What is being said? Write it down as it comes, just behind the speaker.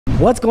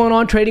What's going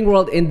on, trading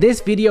world? In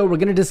this video, we're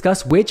going to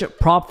discuss which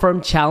prop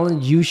firm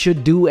challenge you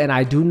should do, and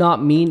I do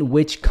not mean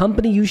which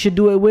company you should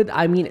do it with.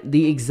 I mean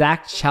the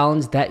exact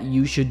challenge that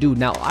you should do.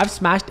 Now, I've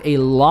smashed a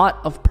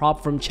lot of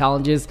prop firm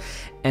challenges,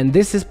 and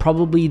this is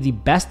probably the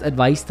best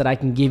advice that I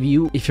can give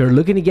you if you're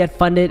looking to get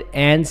funded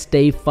and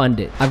stay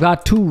funded. I've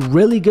got two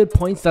really good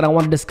points that I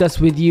want to discuss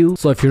with you.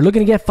 So if you're looking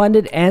to get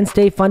funded and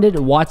stay funded,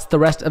 watch the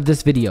rest of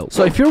this video.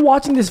 So if you're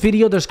watching this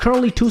video, there's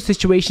currently two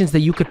situations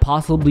that you could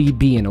possibly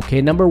be in,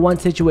 okay? Number one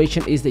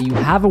situation is that you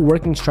have a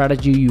working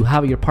strategy,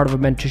 you're part of a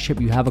mentorship,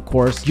 you have a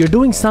course, you're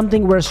doing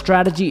something where a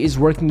strategy is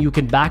working, you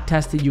can back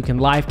test it, you can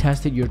live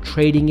test it, you're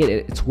trading it,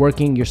 it's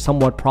working, you're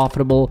somewhat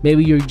profitable.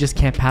 Maybe you just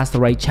can't pass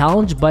the right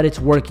challenge, but it's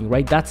working,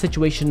 right? That's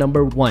situation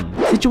number one.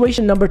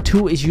 Situation number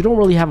two is you don't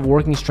really have a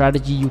working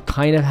strategy. You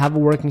kind of have a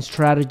working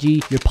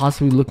strategy. You're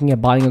possibly looking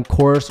at buying a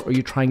course, or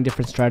you're trying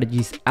different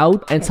strategies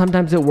out, and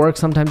sometimes it works,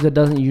 sometimes it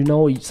doesn't. You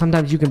know,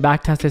 sometimes you can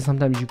back test it,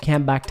 sometimes you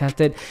can't back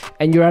test it,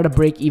 and you're at a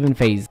break-even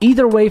phase.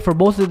 Either way, for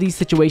both of these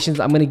situations,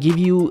 I'm going to give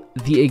you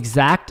the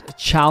exact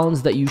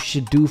challenge that you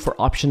should do for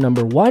option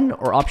number one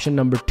or option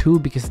number two,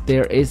 because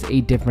there is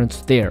a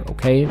difference there,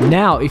 okay?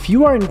 Now, if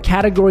you are in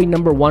category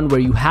number one, where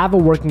you have a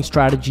working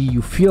strategy,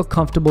 you feel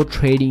comfortable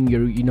trading,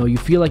 you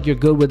feel like you're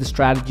good with the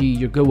strategy,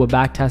 you're good with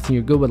back testing,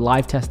 you're good with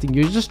live testing,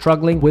 you're just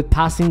struggling with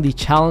passing the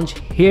challenge,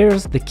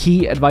 here's the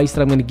key advice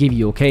that I'm going to give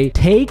you, okay?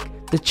 Take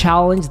the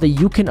challenge that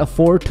you can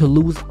afford to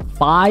lose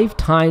 5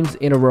 times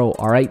in a row.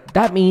 All right,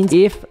 that means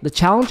if the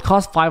challenge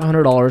costs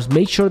 $500,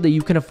 make sure that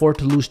you can afford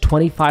to lose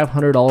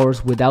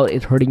 $2,500 without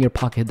it hurting your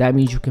pocket. That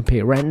means you can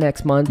pay rent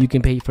next month, you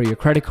can pay for your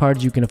credit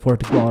cards, you can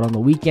afford to go out on the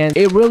weekend.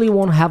 It really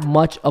won't have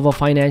much of a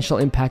financial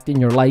impact in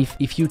your life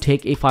if you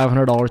take a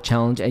 $500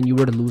 challenge and you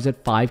were to lose it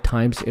 5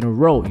 times in a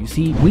row. You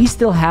see, we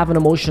still have an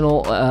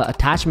emotional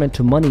attachment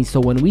to money, so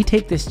when we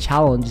take this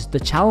challenge, the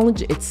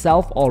challenge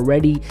itself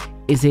already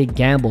is a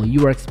gamble.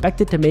 You are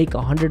expected to make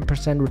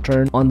 100%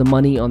 return on the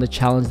money on the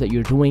challenge that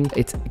you're doing.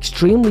 It's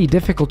extremely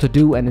difficult to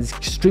do, and it's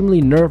extremely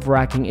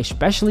nerve-wracking,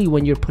 especially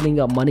when you're putting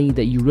up money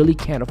that you really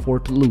can't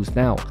afford to lose.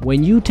 Now,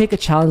 when you take a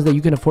challenge that you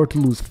can afford to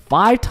lose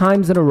 5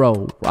 times in a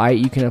row, right?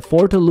 You can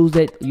afford to lose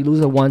it. You lose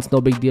it once, no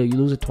big deal. You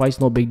lose it twice,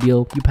 no big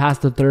deal. You pass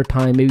the third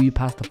time, maybe you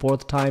pass the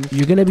fourth time.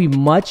 You're going to be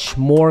much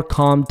more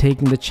calm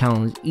taking the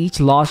challenge. Each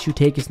loss you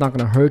take is not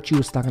going to hurt you.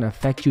 It's not going to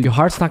affect you. Your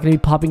heart's not going to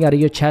be popping out of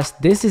your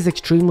chest. This is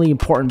extremely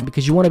important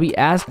because you want to be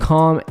as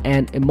calm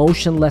and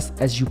emotionless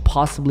as you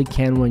possibly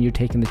can when you're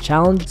taking the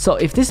challenge. So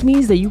if this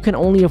means that you can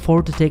only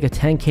afford to take a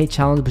 10K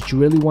challenge, but you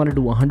really want to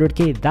do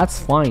 100K,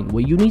 that's fine.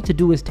 What you need to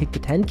do is take the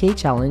 10K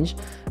challenge,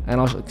 and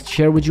I'll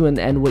share with you in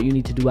the end what you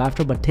need to do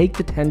after, but take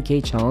the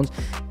 10K challenge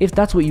if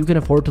that's what you can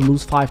afford to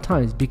lose 5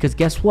 times, because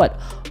guess what?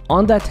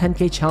 On that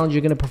 10K challenge,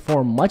 you're going to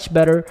perform much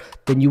better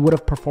than you would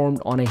have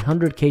performed on a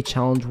 100K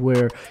challenge,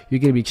 where you're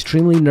going to be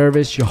extremely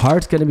nervous. Your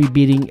heart's going to be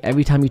beating.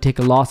 Every time you take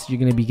a loss, you're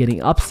going to be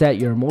getting upset.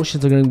 Your emotions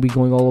are going to be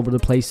going all over the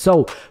place.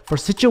 So for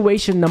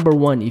situation number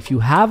one, if you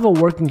have a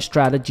working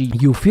strategy,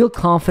 you feel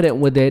confident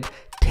with it,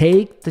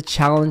 take the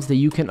challenge that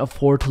you can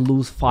afford to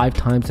lose 5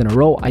 times in a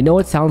row. I know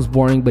it sounds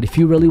boring, but if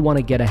you really want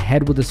to get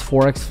ahead with this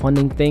Forex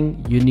funding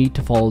thing, you need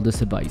to follow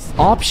this advice.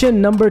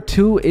 Option number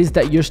two is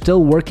that you're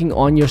still working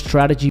on your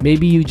strategy.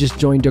 Maybe you just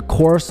joined a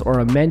course or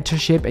a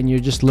mentorship and you're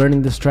just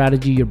learning the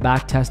strategy, you're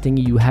back testing,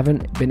 you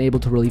haven't been able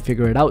to really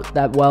figure it out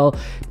that well.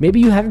 Maybe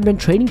you haven't been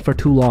trading for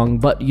too long,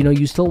 but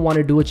you still want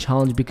to do a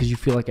challenge because you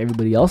feel like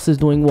everybody else is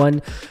doing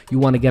one. You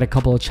want to get a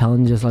couple of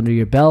challenges under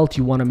your belt.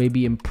 You want to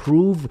maybe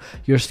improve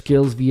your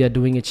skills via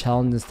doing a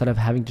challenge instead of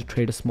having to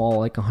trade a small,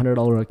 like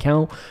 $100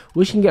 account,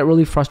 which can get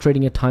really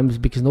frustrating at times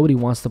because nobody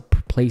wants to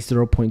play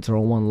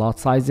 0.01 lot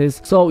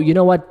sizes. So you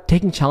know what,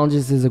 taking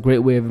challenges is a great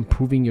way of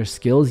improving your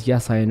skills.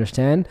 Yes, I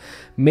understand.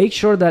 Make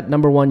sure that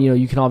number one,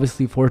 you can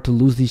obviously afford to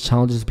lose these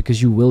challenges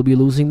because you will be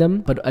losing them,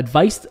 but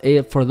advice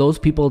for those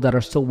people that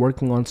are still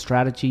working on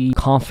strategy,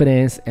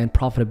 confidence, and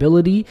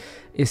profitability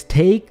is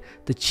take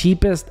the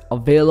cheapest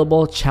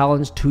available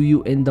challenge to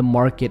you in the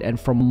market. And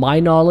from my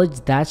knowledge,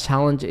 that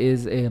challenge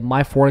is a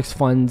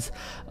MyForexfunds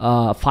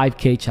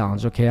 5K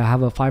challenge. Okay, I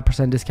have a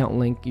 5% discount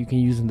link you can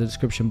use in the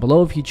description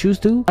below if you choose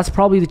to. That's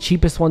probably the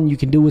cheapest one you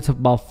can do. It's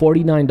about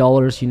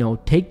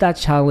 $49. Take that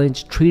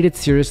challenge, treat it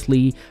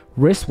seriously,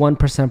 risk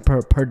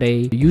 1% per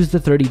day, use the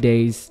 30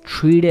 days,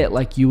 treat it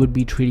like you would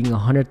be treating a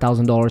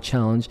 $100,000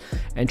 challenge,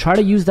 and try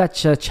to use that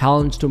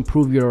challenge to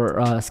improve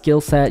your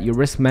skill set, your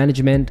risk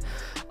management,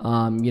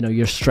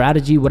 your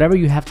strategy, whatever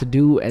you have to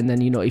do. And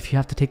then if you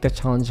have to take that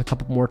challenge a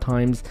couple more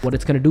times, what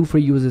it's going to do for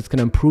you is it's going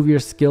to improve your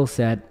skill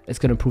set, it's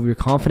going to improve your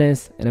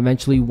confidence, and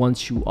eventually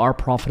once you are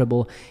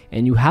profitable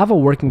and you have a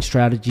working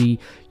strategy,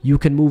 you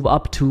can move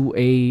up to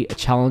a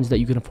challenge that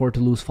you can afford to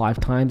lose 5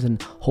 times,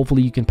 and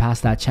hopefully you can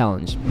pass that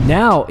challenge.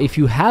 Now, if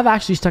you have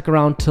actually stuck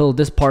around till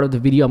this part of the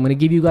video, I'm going to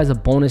give you guys a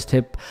bonus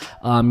tip.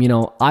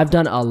 I've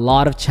done a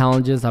lot of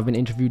challenges. I've been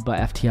interviewed by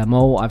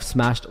FTMO. I've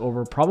smashed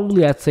over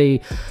probably, I'd say,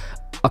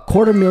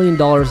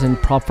 $250,000 in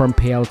prop firm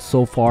payouts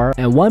so far.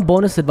 And one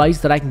bonus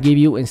advice that I can give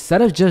you,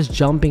 instead of just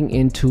jumping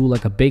into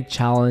like a big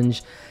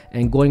challenge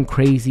and going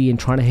crazy and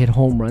trying to hit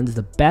home runs.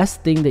 The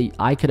best thing that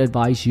I could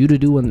advise you to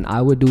do, and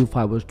I would do if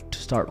I was to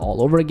start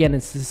all over again,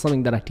 and this is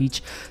something that I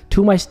teach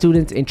to my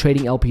students in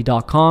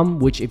TradingLP.com,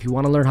 which if you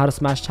want to learn how to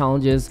smash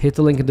challenges, hit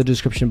the link in the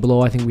description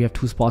below. I think we have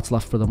 2 spots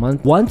left for the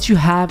month. Once you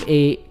have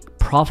a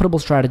profitable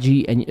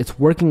strategy and it's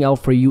working out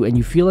for you and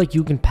you feel like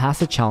you can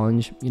pass a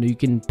challenge, you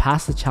can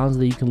pass the challenge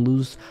that you can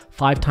lose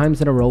 5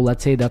 times in a row.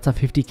 Let's say that's a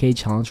 50K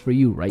challenge for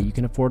you, right? You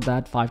can afford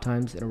that 5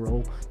 times in a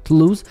row to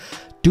lose.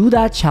 Do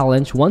that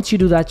challenge. Once you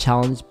do that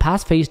challenge,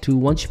 pass phase 2.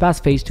 Once you pass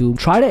phase 2,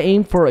 try to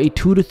aim for a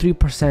 2 to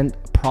 3%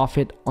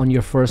 profit on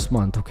your first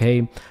month.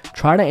 Okay,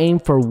 try to aim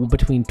for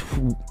between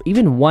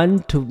even 1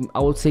 to, I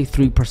would say,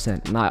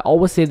 3%. And I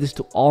always say this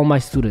to all my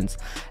students: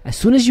 as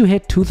soon as you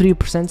hit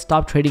 2-3%,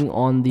 stop trading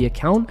on the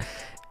account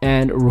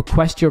and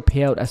request your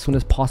payout as soon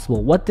as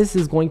possible. What this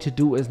is going to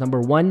do is, number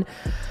 1,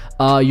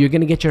 you're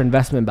going to get your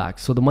investment back.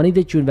 So the money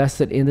that you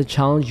invested in the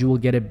challenge, you will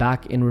get it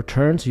back in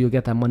return. So you'll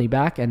get that money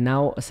back, and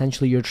now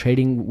essentially you're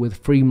trading with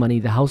free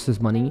money, the house's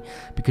money,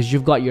 because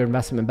you've got your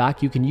investment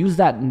back. You can use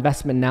that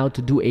investment now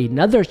to do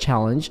another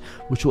challenge,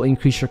 which will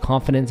increase your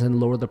confidence and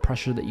lower the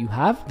pressure that you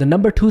have. The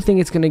number 2 thing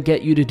it's going to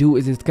get you to do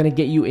is it's going to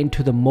get you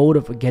into the mode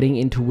of getting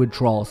into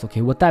withdrawals.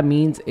 Okay, what that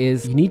means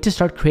is you need to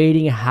start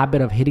creating a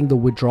habit of hitting the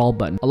withdrawal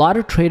button. A lot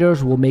of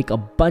traders will make a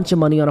bunch of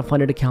money on a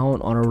funded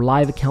account, on a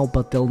live account,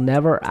 but they'll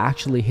never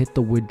actually hit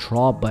the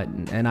withdraw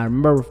button. And I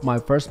remember my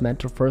first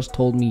mentor first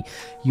told me,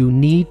 you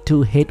need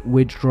to hit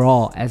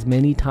withdraw as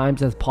many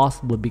times as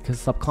possible, because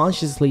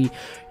subconsciously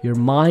your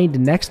mind,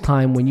 next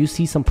time when you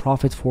see some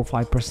profits 4 or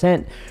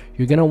 5%,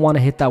 you're going to want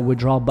to hit that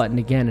withdraw button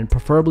again. And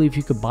preferably if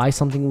you could buy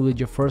something with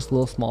your first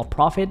little small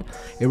profit,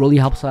 it really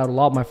helps out a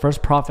lot. My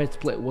first profit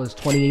split was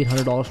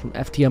 $2,800 from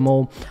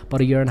FTMO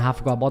about a year and a half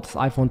ago. I bought this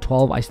iPhone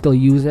 12. I still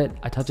use it.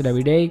 I touch it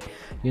every day.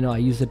 I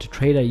use it to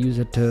trade. I use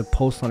it to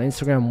post on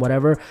Instagram,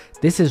 whatever.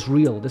 This is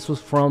real. This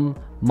was from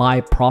my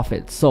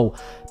profit. So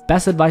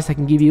best advice I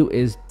can give you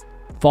is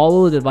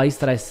follow the advice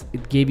that I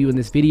gave you in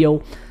this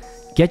video.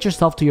 Get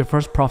yourself to your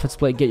first profit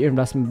split, get your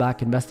investment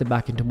back, invest it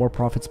back into more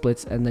profit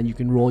splits, and then you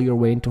can roll your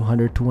way into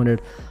 100,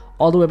 200,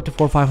 all the way up to $400,000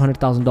 or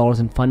 $500,000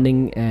 in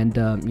funding, and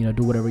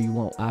do whatever you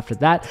want after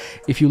that.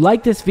 If you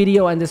like this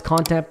video and this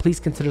content, please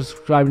consider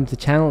subscribing to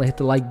the channel and hit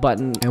the like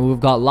button, and we've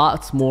got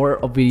lots more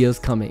of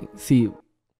videos coming. See you.